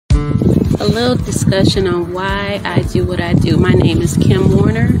a little discussion on why I do what I do. My name is Kim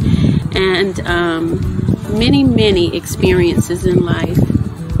Warner, and many experiences in life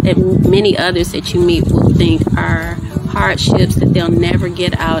that many others that you meet will think are hardships that they'll never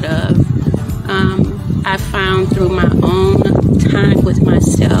get out of. I found through my own time with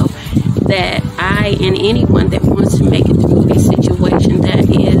myself that I and anyone that wants to make it through a situation that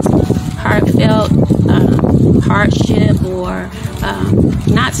is heartfelt, hardship, or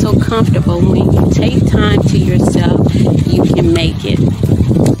not so comfortable, when you take time to yourself, you can make it.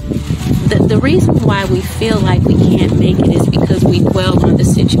 The reason why we feel like we can't make it is because we dwell on the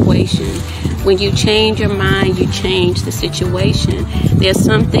situation. When you change your mind, you change the situation. There's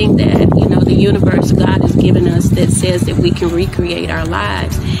something that, the universe, God has given us that says that we can recreate our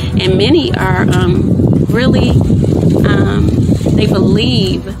lives. And many are really, they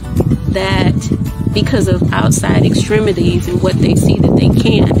believe that because of outside extremities and what they see that they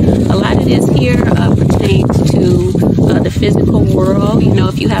can't. A lot of this here pertains to the physical world.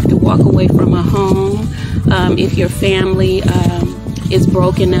 If you have to walk away from a home, if your family is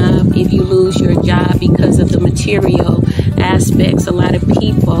broken up, if you lose your job because of the material aspects, a lot of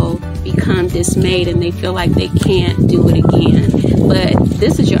people become dismayed and they feel like they can't do it again. But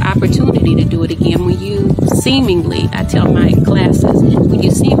this is your opportunity to do it again. When you seemingly, I tell my classes, when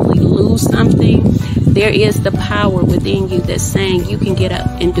you seemingly lose something, there is the power within you that's saying you can get up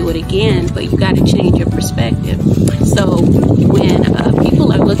and do it again, but you got to change your perspective. So